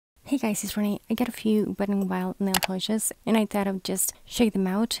Hey guys, it's Renee. I got a few Wet n Wild nail polishes and I thought I'd just shake them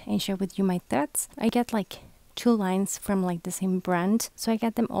out and share with you my thoughts. I got like two lines from like the same brand, so I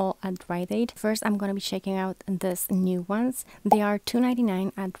got them all at Rite Aid. First, I'm gonna be checking out these new ones. They are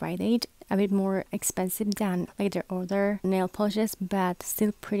 $2.99 at Rite Aid. A bit more expensive than like their other nail polishes, but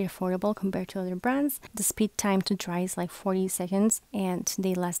still pretty affordable compared to other brands. The speed time to dry is like 40 seconds and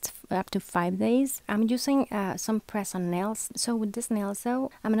they last up to 5 days. I'm using some press on nails, so with these nails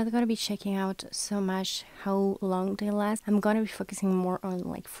though, I'm not going to be checking out so much how long they last. I'm going to be focusing more on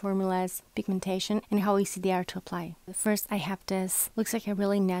like formulas, pigmentation, and how easy they are to apply. First, I have this, looks like a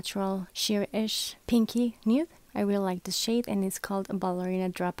really natural sheer-ish pinky nude. I really like the shade and it's called Ballerina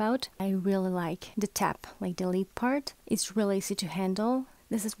Dropout. I really like the tap, like the lead part. It's really easy to handle.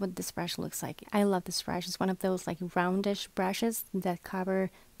 This is what this brush looks like. I love this brush. It's one of those like roundish brushes that cover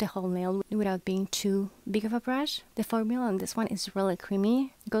the whole nail without being too big of a brush. The formula on this one is really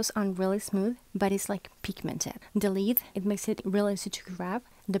creamy. It goes on really smooth, but it's like pigmented. The lead, it makes it really easy to grab.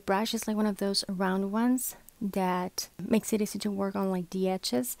 The brush is like one of those round ones that makes it easy to work on like the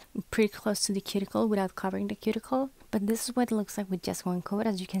edges, pretty close to the cuticle without covering the cuticle. But this is what it looks like with just one coat.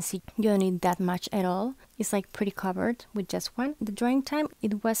 As you can see, you don't need that much at all. It's like pretty covered with just one. The drying time,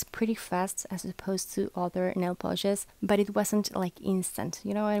 it was pretty fast as opposed to other nail polishes, but it wasn't like instant,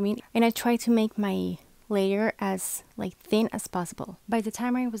 you know what I mean? And I tried to make my layer as like thin as possible. By the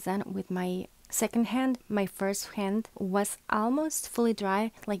time I was done with my second hand, my first hand was almost fully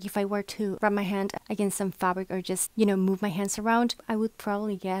dry. Like if I were to rub my hand against some fabric or just, you know, move my hands around, I would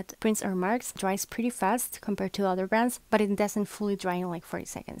probably get prints or marks. It dries pretty fast compared to other brands, but it doesn't fully dry in like 40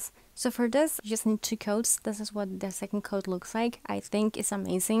 seconds. So for this, you just need 2 coats. This is what the second coat looks like. I think it's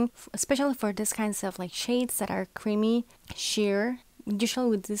amazing, especially for these kinds of like shades that are creamy, sheer. Usually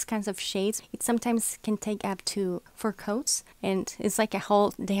with these kinds of shades, it sometimes can take up to 4 coats and it's like a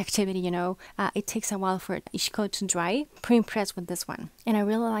whole day activity, you know. It takes a while for each coat to dry. Pretty impressed with this one. And I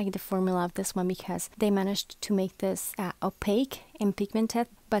really like the formula of this one because they managed to make this opaque and pigmented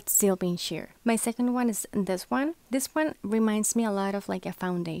but still being sheer. My second one is this one. This one reminds me a lot of like a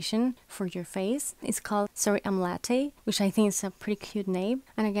foundation for your face. It's called Sorry I'm Latte, which I think is a pretty cute name.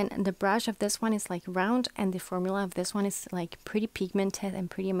 And again, the brush of this one is like round and the formula of this one is like pretty pigmented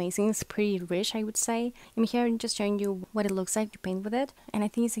and pretty amazing. It's pretty rich, I would say. I'm here just showing you what it looks like to paint with it. And I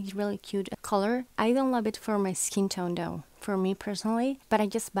think it's a really cute color. I don't love it for my skin tone though, for me personally, but I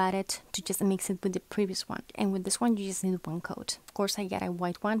just bought it to just mix it with the previous one. And with this one, you just need 1 coat. Of course, I got a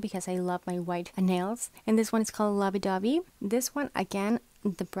white one because I love my white nails. And this one is called Lovey Dovey. This one, again,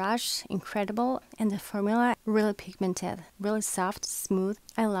 the brush, incredible, and the formula, really pigmented, really soft, smooth.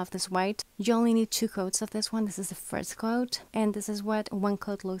 I love this white. You only need 2 coats of this one. This is the first coat, and this is what 1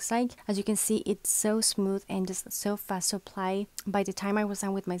 coat looks like. As you can see, it's so smooth and just so fast to apply. By the time I was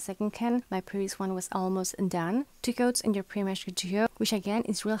done with my second can, my previous one was almost done. 2 coats and you're pretty much good to go, which again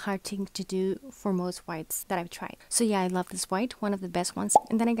is real hard thing to do for most whites that I've tried. So yeah, I love this white, one of the best ones.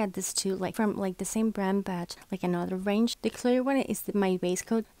 And then I got this too, like from like the same brand but like another range. The clear one is my base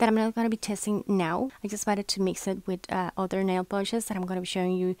coat that I'm not going to be testing now. I just wanted to mix it with other nail polishes that I'm going to be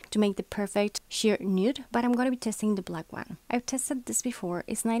showing you to make the perfect sheer nude, but I'm going to be testing the black one. I've tested this before.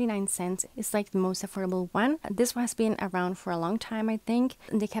 It's 99 cents. It's like the most affordable one. This one has been around for a long time, I think.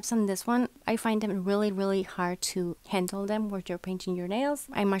 The caps on this one, I find them really hard to handle them when you're painting your nails.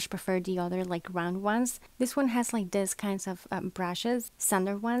 I much prefer the other like round ones. This one has like this kinds of brushes,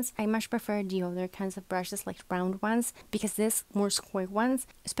 standard ones. I much prefer the other kinds of brushes like round ones because this more square ones,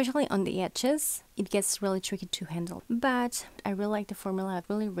 especially on the edges, it gets really tricky to handle. But I really like the formula,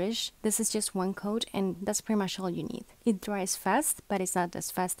 really rich. This is just 1 coat and that's pretty much all you need. It dries fast, but it's not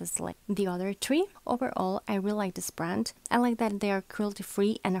as fast as like the other 3. Overall, I really like this brand. I like that they are cruelty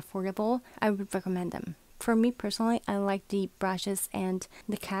free and affordable. I would recommend them. For me personally, I like the brushes and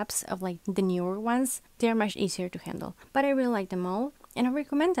the caps of like the newer ones. They are much easier to handle, but I really like them all and I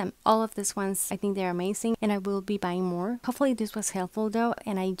recommend them. All of these ones, I think they're amazing and I will be buying more. Hopefully this was helpful though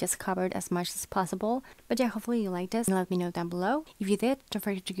and I just covered as much as possible. But yeah, hopefully you liked this and let me know down below. If you did, don't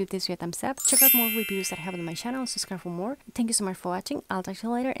forget to give this a thumbs up. Check out more reviews that I have on my channel, subscribe for more. Thank you so much for watching. I'll talk to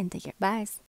you later and take care. Bye!